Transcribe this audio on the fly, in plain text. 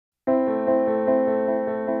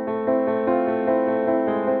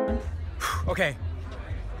Okay.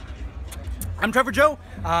 I'm Trevor Zhou.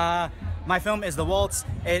 My film is The Waltz.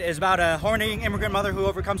 It is about a horny immigrant mother who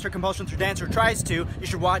overcomes her compulsion through dance, or tries to. You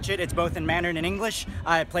should watch it. It's both in Mandarin and English.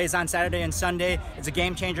 It plays on Saturday and Sunday. It's a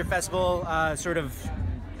Game Changer Festival, sort of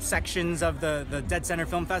sections of the deadCenter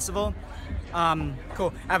Film Festival.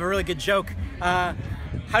 Cool. I have a really good joke.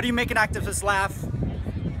 How do you make an octopus laugh?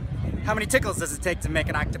 How many tickles does it take to make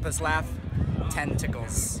an octopus laugh? 10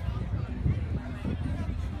 tickles.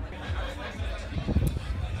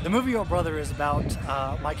 The movie Your Brother is about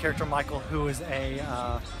my character Michael, who is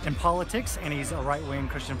in politics, and he's a right-wing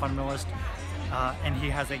Christian fundamentalist, and he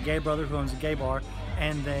has a gay brother who owns a gay bar,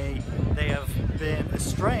 and they have been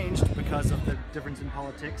estranged because of the difference in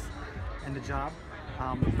politics and the job.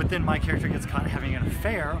 But then my character gets caught having an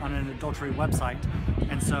affair on an adultery website,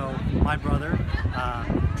 and so my brother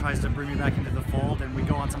tries to bring me back into the fold, and we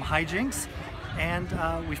go on some hijinks, and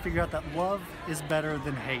we figure out that love is better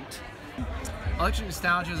than hate. Electric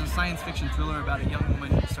Nostalgia is a science fiction thriller about a young woman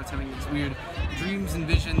who starts having these weird dreams and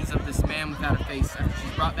visions of this man without a face after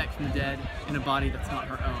she's brought back from the dead in a body that's not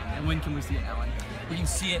her own. And when can we see it, Alan? You can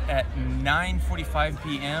see it at 9:45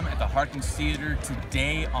 p.m. at the Harkins Theater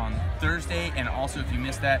today on Thursday, and also if you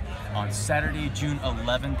missed that, on Saturday, June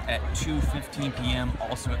 11th at 2:15 p.m.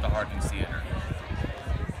 also at the Harkins Theater.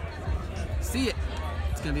 See it.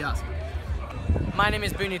 It's going to be awesome. My name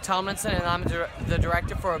is Bunee Tomlinson, and I'm the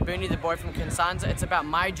director for Bunee, the Boy from Constanța. It's about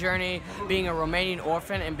my journey being a Romanian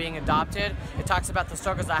orphan and being adopted. It talks about the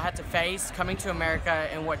struggles I had to face coming to America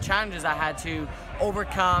and what challenges I had to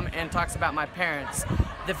overcome, and talks about my parents.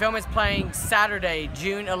 The film is playing Saturday,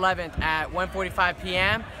 June 11th at 1:45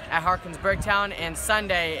 p.m. at Harkins Bricktown, and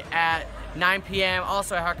Sunday at 9 p.m.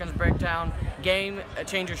 also at Harkins Bricktown. Game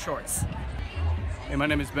Changer Shorts. Hey, my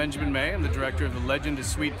name is Benjamin May. I'm the director of the Legend of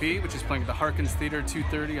Swee Pea, which is playing at the Harkins Theater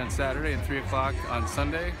 2:30 on Saturday and 3 o'clock on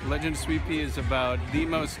Sunday. Legend of Swee Pea is about the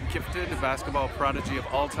most gifted basketball prodigy of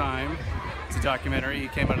all time. It's a documentary. He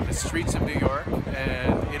came out of the streets of New York,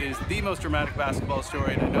 and it is the most dramatic basketball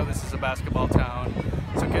story, and I know this is a basketball town,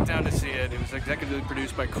 so get down to see it. It was executively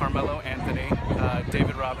produced by Carmelo Anthony.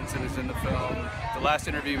 David Robinson is in the film. The last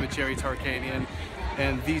interview with Jerry Tarkanian,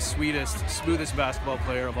 and the sweetest, smoothest basketball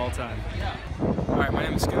player of all time. Alright, my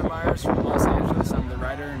name is Skinner Myers from Los Angeles. I'm the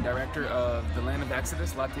writer and director of The Land of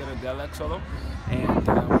Exodus, Tierra Del Exodo. And we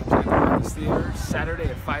play at the Harkins Theater Saturday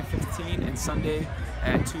at 5:15 and Sunday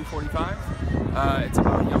at 2:45. It's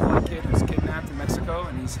about a young black kid who's kidnapped in Mexico,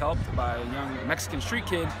 and he's helped by a young Mexican street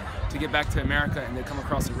kid to get back to America, and they come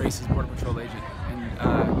across a racist Border Patrol agent,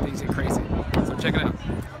 and things get crazy. So check it out.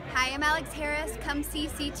 Hi, I'm Alex Harris. Come see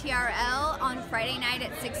CTRL on Friday night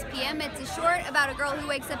at 6 p.m. It's a short about a girl who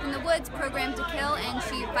wakes up in the woods programmed to kill, and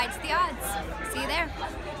she fights the odds. See you there.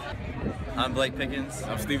 I'm Blake Pickens.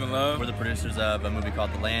 I'm Stephen Love. We're the producers of a movie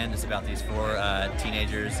called The Land. It's about these 4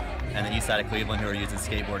 teenagers in the east side of Cleveland who are using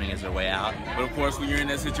skateboarding as their way out. But of course, when you're in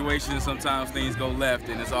that situation, sometimes things go left,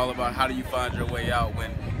 and it's all about how do you find your way out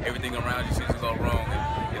when everything around you seems to go wrong.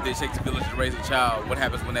 And if it takes a village to raise a child, what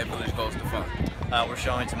happens when that village goes to funk? We're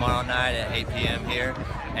showing tomorrow night at 8 p.m. here,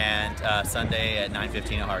 and Sunday at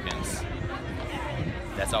 9:15 at Harkins.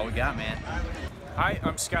 That's all we got, man. Hi,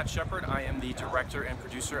 I'm Scott Sheppard. I am the director and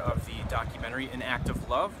producer of the documentary An Act of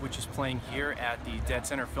Love, which is playing here at the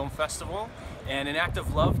deadCenter Film Festival. And An Act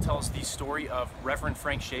of Love tells the story of Reverend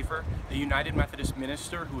Frank Schaefer, the United Methodist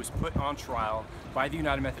minister who was put on trial by the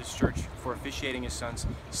United Methodist Church for officiating his son's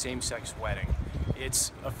same-sex wedding.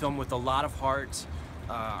 It's a film with a lot of heart.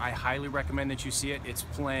 I highly recommend that you see it. It's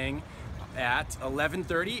playing at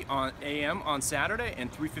 11:30 a.m. on Saturday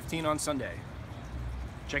and 3:15 on Sunday.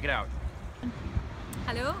 Check it out.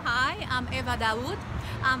 Hello, hi, I'm Eva Daoud.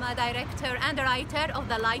 I'm a director and a writer of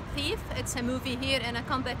The Light Thief. It's a movie here in a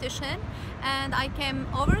competition, and I came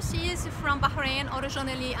overseas from Bahrain.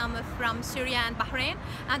 Originally, I'm from Syria and Bahrain,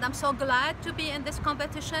 and I'm so glad to be in this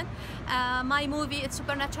competition. My movie, it's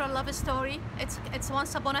supernatural love story. It's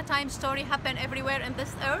once upon a time story happen everywhere in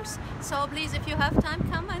this earth. So please, if you have time,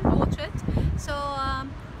 come and watch it. So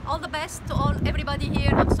all the best to everybody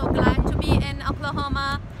here. I'm so glad to be in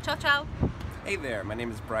Oklahoma. Ciao, ciao. Hey there, my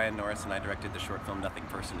name is Brian Norris, and I directed the short film Nothing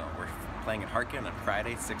Personal. We're playing at Harkin on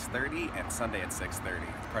Friday 6:30 and Sunday at 6:30.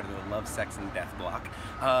 It's part of the Love, Sex, and Death block.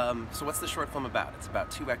 So what's the short film about? It's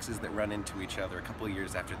about 2 exes that run into each other a couple of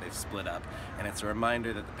years after they've split up, and it's a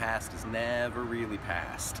reminder that the past is never really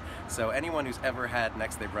past. So anyone who's ever had an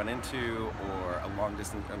ex they've run into, or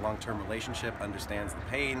a long-term relationship, understands the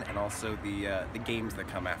pain and also the games that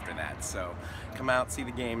come after that. So come out, see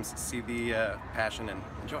the games, see the passion, and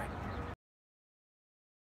enjoy.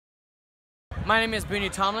 My name is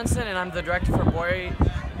Bunee Tomlinson, and I'm the director for Boy,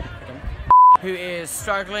 who is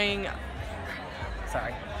struggling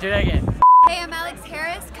Sorry. Do that again. Hey, I'm Alex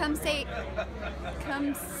Harris.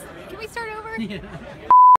 Can we start over? Yeah.